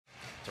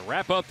to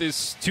wrap up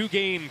this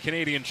two-game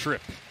Canadian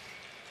trip.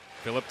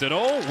 Philip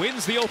Deneau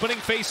wins the opening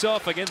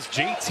face-off against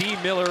J.T.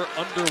 Miller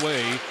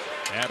underway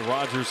at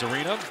Rogers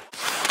Arena.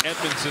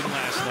 Edmonton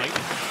last night.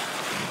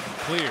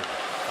 Clear.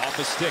 Off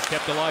the stick,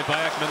 kept alive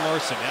by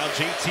Ekman-Larsson. Now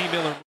J.T.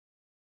 Miller.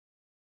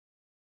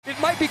 It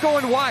might be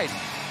going wide.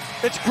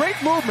 It's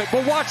great movement,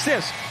 but watch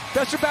this.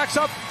 Besser backs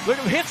up,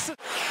 hits.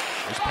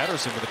 There's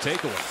Pettersson with a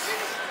takeaway.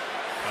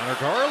 Connor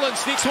Garland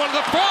sneaks one to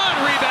the front.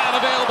 Rebound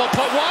available,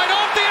 put wide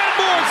off the end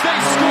boards. They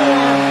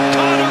score.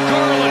 Connor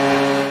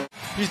Garland.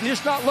 He's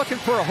just not looking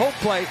for a hope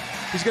play.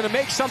 He's going to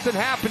make something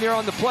happen here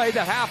on the play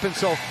that happens.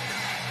 So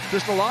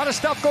there's a lot of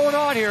stuff going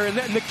on here, and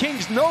the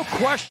Kings, no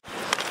question.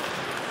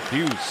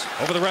 Hughes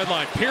over the red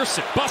line.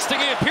 Pearson busting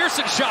in.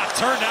 Pearson shot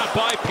turned out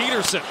by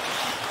Peterson.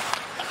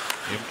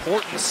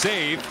 Important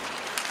save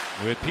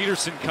with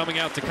Peterson coming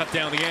out to cut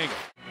down the angle.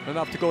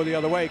 Enough to go the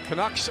other way.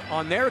 Canucks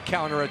on their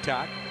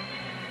counterattack.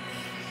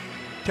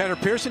 Tanner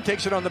Pearson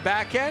takes it on the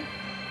back end.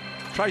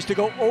 Tries to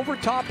go over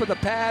top of the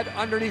pad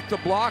underneath the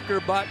blocker,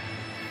 but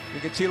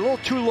you can see a little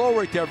too low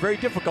right there. Very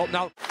difficult.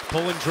 Now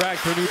pull and drag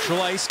through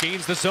neutral ice.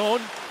 Gains the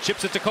zone.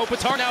 Chips it to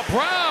Kopitar. Now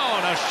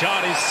Brown. A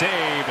shot is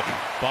saved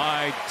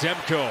by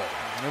Demko.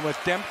 And with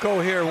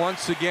Demko here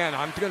once again,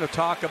 I'm going to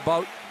talk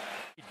about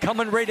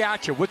coming right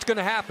at you. What's going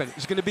to happen?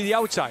 Is it going to be the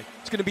outside?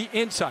 It's going to be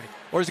inside?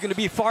 Or is it going to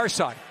be far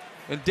side?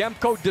 And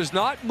Demko does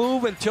not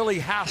move until he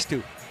has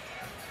to.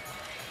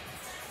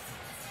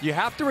 You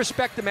have to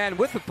respect the man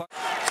with the puck.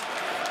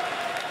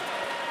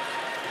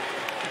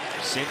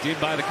 Sent in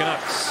by the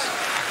Canucks.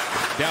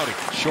 Doughty,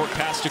 short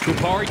pass to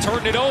Kupari,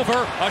 turned it over.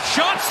 A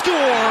shot, score!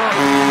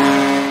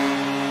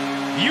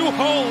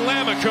 Juho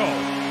Lammikko.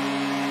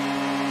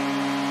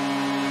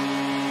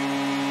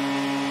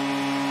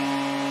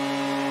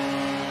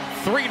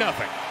 Three 0.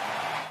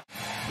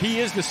 He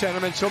is the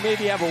centerman, so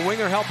maybe you have a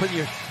winger helping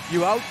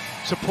you out,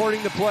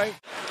 supporting the play.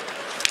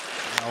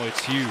 Now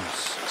it's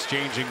Hughes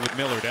exchanging with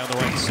Miller down the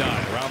right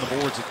side. Around the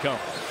boards it comes.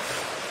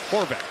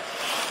 Horvat,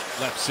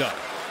 left side.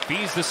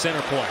 Feeds the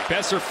center point.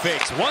 Besser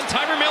fakes.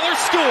 One-timer, Miller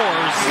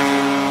scores!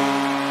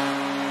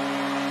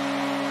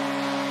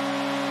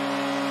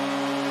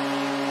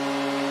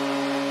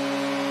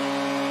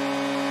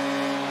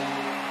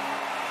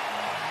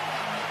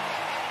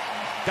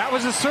 That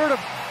was assertive.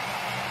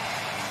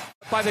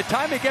 By the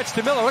time it gets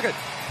to Miller, look at,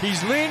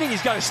 he's leaning,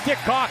 he's got a stick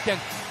cocked, and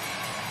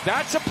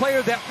that's a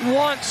player that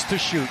wants to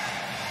shoot.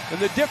 And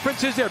the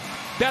difference is there.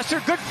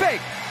 Besser, good fake.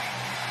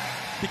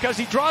 Because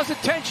he draws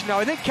attention. Now,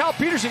 I think Cal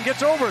Peterson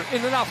gets over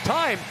in enough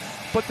time,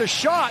 but the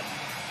shot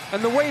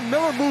and the way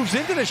Miller moves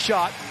into the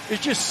shot is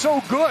just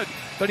so good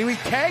that he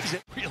tags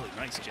it. Really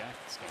nice jacket.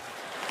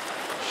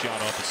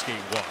 Shot off the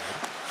skate wide.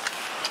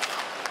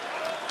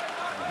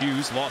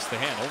 Hughes lost the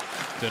handle.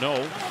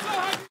 Deneau.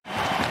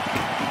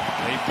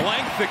 They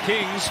blank the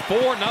Kings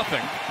 4-0.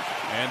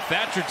 And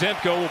Thatcher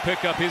Demko will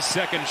pick up his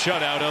second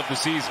shutout of the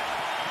season.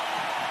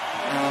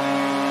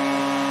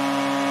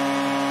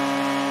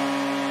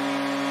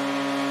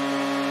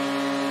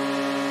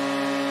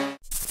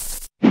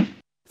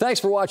 Thanks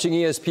for watching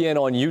ESPN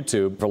on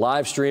YouTube. For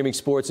live streaming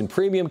sports and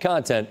premium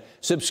content,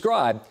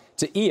 subscribe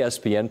to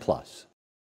ESPN+.